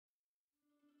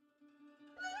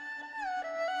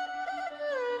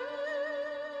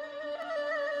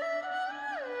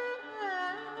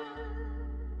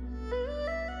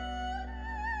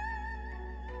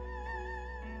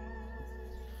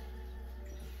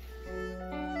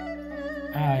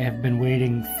I have been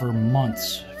waiting for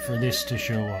months for this to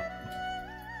show up.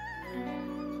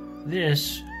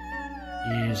 This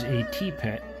is a tea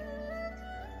pet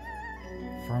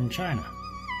from China.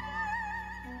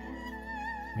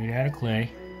 Made out of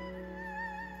clay.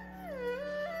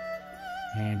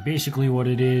 And basically what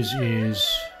it is a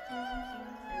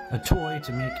toy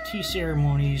to make tea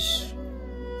ceremonies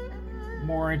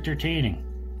more entertaining.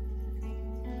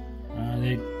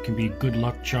 They can be a good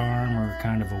luck charm or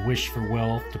kind of a wish for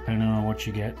wealth, depending on what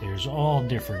you get. There's all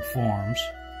different forms.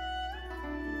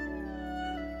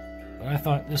 But I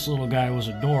thought this little guy was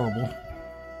adorable.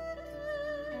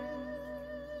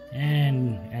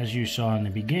 And as you saw in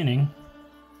the beginning,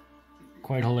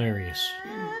 quite hilarious.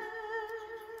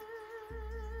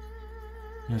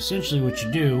 And essentially what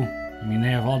you do, I mean,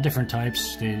 they have all different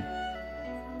types. They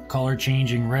color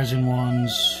changing resin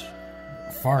ones,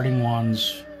 farting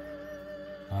ones,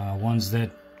 ones that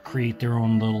create their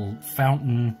own little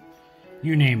fountain,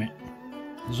 you name it.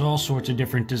 There's all sorts of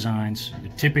different designs.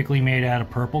 They're typically made out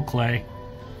of purple clay.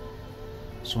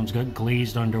 This one's got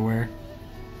glazed underwear.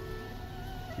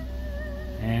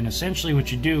 And essentially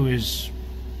what you do is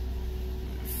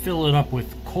fill it up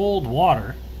with cold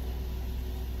water.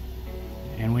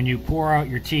 And when you pour out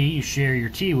your tea, you share your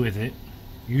tea with it.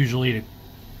 Usually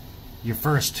your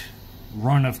first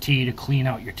run of tea to clean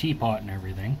out your teapot and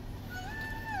everything.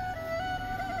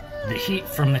 The heat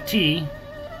from the tea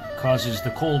causes the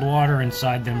cold water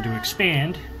inside them to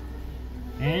expand,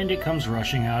 and it comes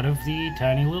rushing out of the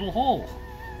tiny little hole.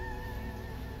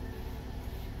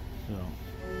 So,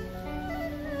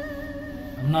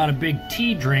 I'm not a big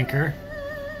tea drinker,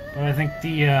 but I think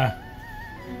the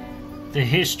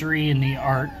history and the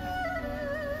art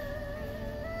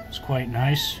is quite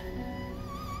nice.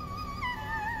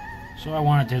 So I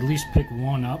wanted to at least pick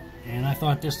one up, and I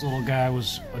thought this little guy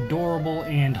was adorable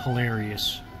and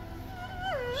hilarious.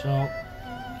 So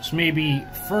this may be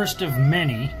first of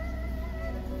many,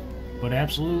 but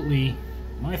absolutely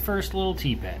my first little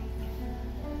tea pet.